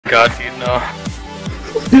god, dude, no.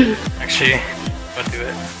 Actually, don't do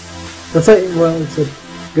it. That's like, well, it's a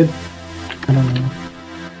good, I don't know.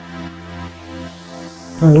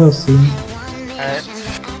 I will see.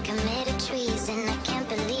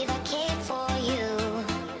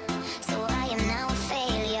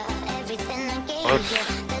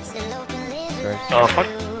 Alright. Oh fuck.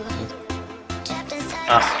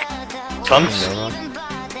 Ah. Tons?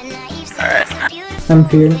 Alright. I'm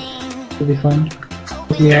here. Should be fine.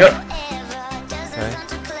 Yeah. Okay.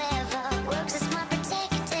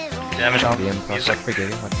 Damage on DM plus music. watch for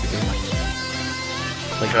getting, watch for getting.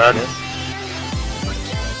 Like God. this.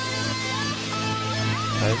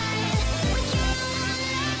 Nice.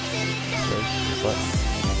 Good. What?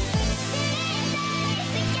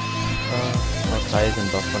 More ties and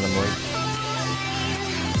buff on the moist.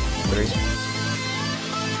 3.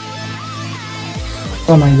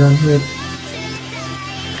 Oh my god, wait.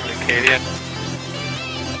 Arcadia.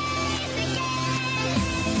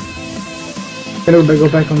 Can I go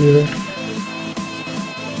back on the other?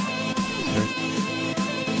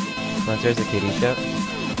 Once there's a KD shout.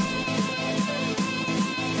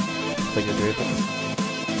 Like the 3 of them.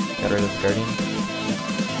 Got rid of the Guardian.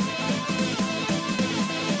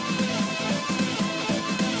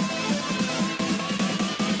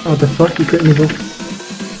 Oh, what the fuck? You couldn't move.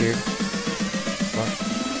 Here.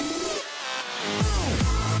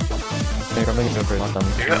 Okay, I'm gonna go for some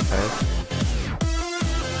ties.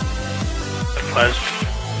 The pledge.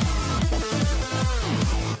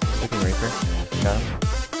 Looking Reaper. Got him.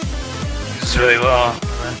 It's really low.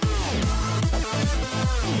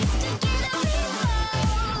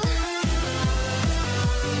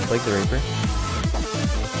 Like the Reaper.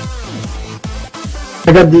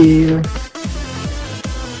 I got the...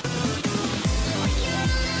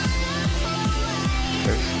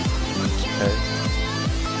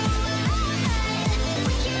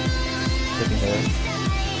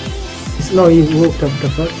 No, he woke up, the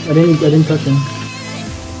fuck? I didn't touch him.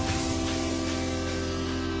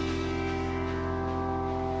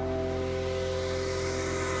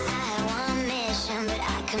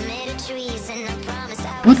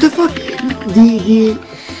 What the fuck?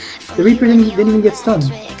 The Reaper didn't even get stunned.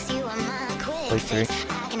 Like 3.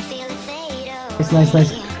 Nice.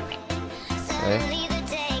 Okay.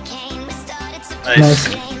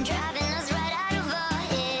 Nice.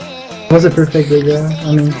 It was a perfect Giga.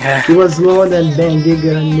 I mean, Yeah. he was lower than Bang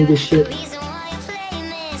Giga and nigga shit.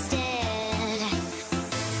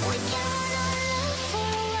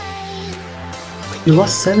 You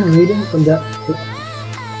lost 7 rating from that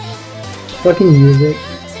fucking music.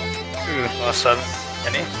 Ooh, lost 7.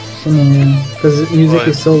 Any? Because music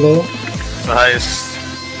is so low. It's the highest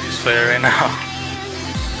use player right now.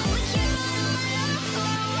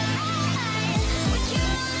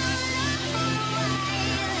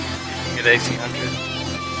 Get 1800.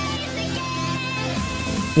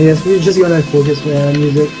 Yes, we're just gonna focus on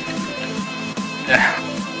music. Yeah.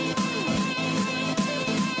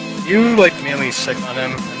 You like mainly sick on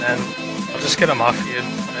him, and then I'll just get him off you, and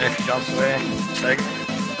then if he jumps away, stagger.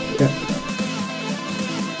 Yeah.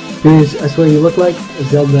 Dude, I swear you look like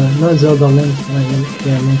Zelda. Not Zelda, Link.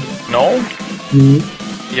 Yeah, Link. No?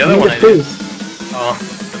 The other I mean, one the I did. face. Oh,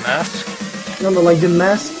 the mask? No, but like the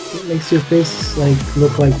mask makes your face like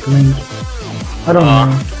look like Link. I don't know.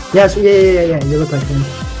 Yes, yeah. You look like Link.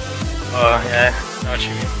 Oh, yeah. I know what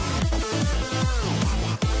you mean.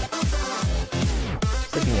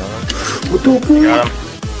 Sticking yellow. What the Got fuck?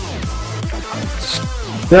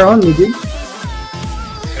 him. They're on me, dude.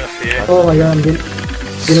 Good for you. Oh my god, I'm getting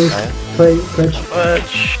pledge.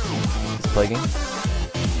 Pledge. It's plaguing.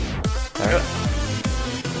 Alright.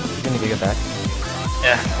 He's gonna get back.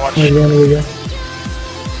 Yeah, watch. Oh, yeah, there we go.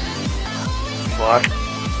 Block.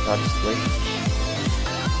 Dodge is plague.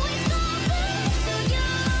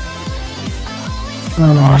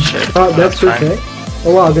 Oh no. Oh, shit. Oh, that's fine. okay.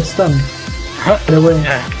 Oh wow, good stun. Get away.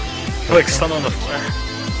 Yeah. Like stun on the floor.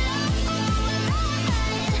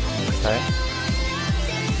 Okay.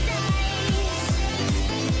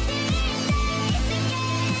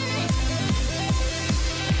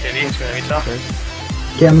 KD is gonna be tough.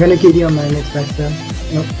 Okay, I'm gonna KD on my next backstab.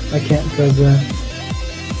 Nope, I can't because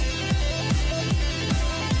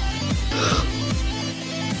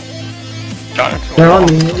Got it. they're on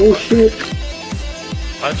me. Oh shit.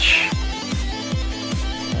 Punch.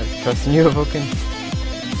 I'm trusting you, Vulcan.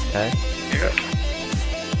 Okay. Here.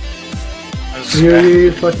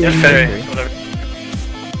 You fucking. Yeah, Fairy. Whatever.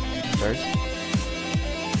 First.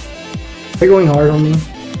 They're going hard on me.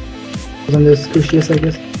 Because I'm the squishiest, I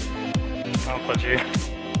guess. I'll put you.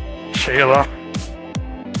 Shayla.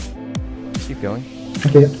 Keep going.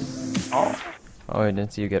 Okay. Oh. Oh, I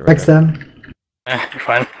didn't see you get right. Next time. You're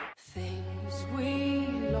fine.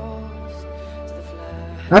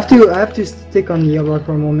 I have to stick on yellow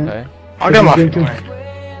for a moment. Okay. I'll get him off. Drink Don't too. worry.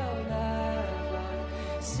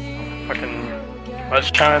 Fucking.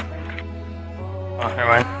 Let's try it. Oh, never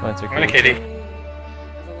mind. Lancer I'm gonna KD.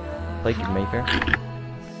 Like your Mayfair.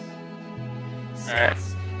 Alright.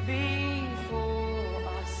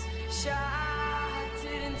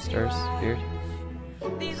 Stars, Beard.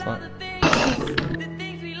 Slot.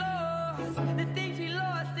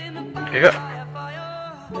 Here you go.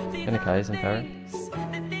 Gonna Kai's in power.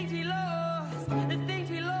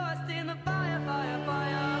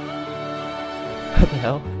 What the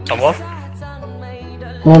hell? Someone?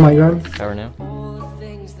 Oh my god. Power now.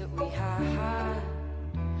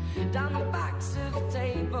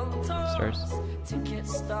 Stars.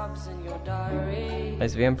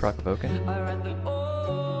 Nice VM proc Vulcan.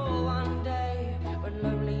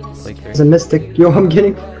 Play 3. It's a mystic. Yo, I'm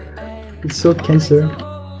getting. It's so cancer.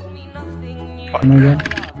 Oh my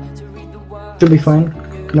god. Should be fine.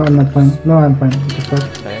 No, I'm not fine. No, I'm fine. What the fuck?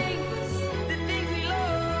 Okay.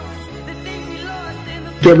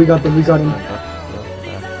 Yeah, we got them. We got him.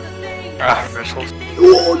 Ah, reversals.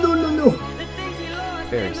 Oh no no no!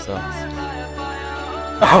 Very sucks.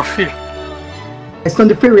 Oh, phew. I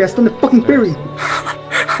stunned the fairy. I stunned the fucking fairy.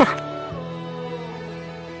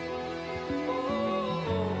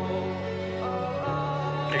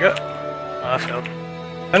 There you go. Oh, that failed.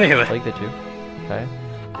 I didn't heal it. Like the 2. Okay.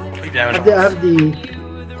 Big I damage. have the.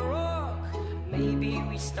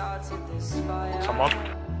 Someone.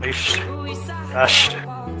 Leashed. Dashed.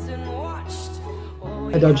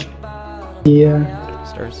 I dodged. Yeah.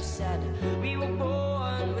 Stars.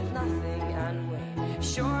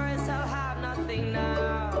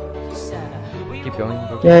 Keep going.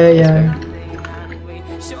 Vulcan. Yeah.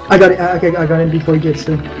 I got it. Okay, I got it before he gets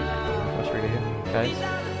to. Watch right here. Guys.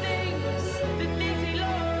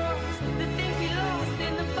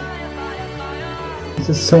 This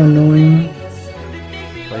is so annoying.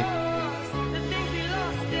 Like.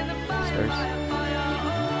 Stars.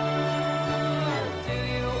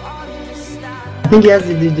 I think he has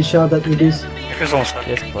the shot that reduce. If there's almost that.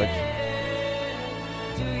 Yes, Pledge.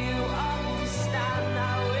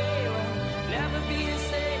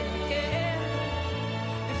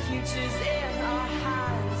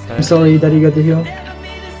 I'm sorry that he got the heal.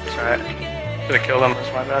 It's alright. Could've killed him,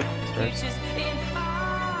 that's my bad. Stars.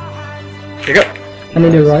 Here you go. I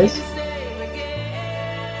need a rise.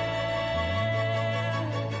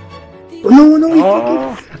 Oh, no, he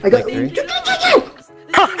Oh. fucking. I got. Like 3.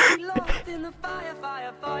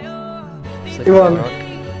 Slip You won. rock.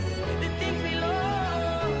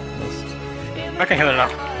 I can heal it now.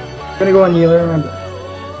 I'm gonna go on healer. Remember.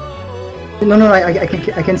 No,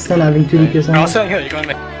 I can stand having 2 DPS No, I'll on. sit on heal. You go in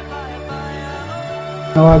there.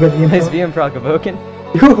 Oh, I got the Nice info. VM proc Vulcan.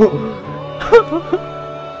 Yo.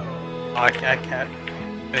 Oh, I can't.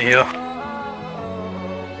 Gonna heal.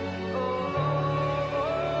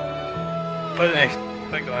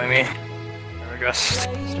 Put go on me. Regress.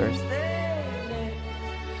 Stars.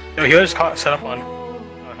 Yo, healer's caught set up on.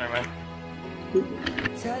 Oh, never mind.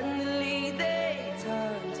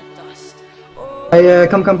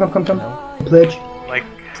 Come. No. Pledge. Like,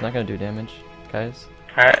 It's not gonna do damage, guys.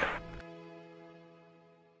 alright.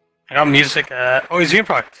 I got music at. Oh, he's being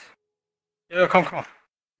procced. Yo, come.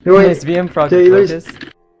 Yo, wait. Nice VM proc Taylor's- Focus.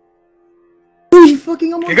 Oh, he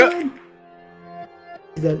fucking almost You got- died.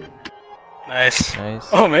 He's dead. Nice. Nice.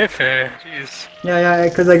 Oh, Mayfair. Jeez. Yeah,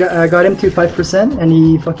 because I got him to 5% and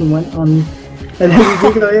he fucking went on me. And then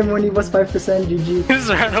we got him when he was 5%. GG. He just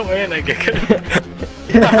ran away and I get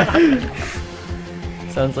it.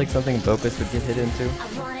 Sounds like something Bopis would get hit into.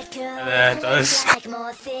 Yeah, it does. He fucking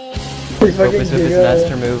Bopis with his did,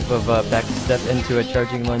 master move of back step into a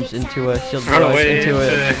charging lunge, into a shield Run barrage, away into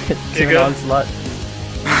a into to an Giga. onslaught.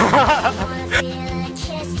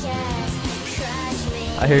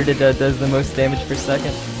 I heard it does the most damage per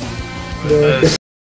second. Yeah.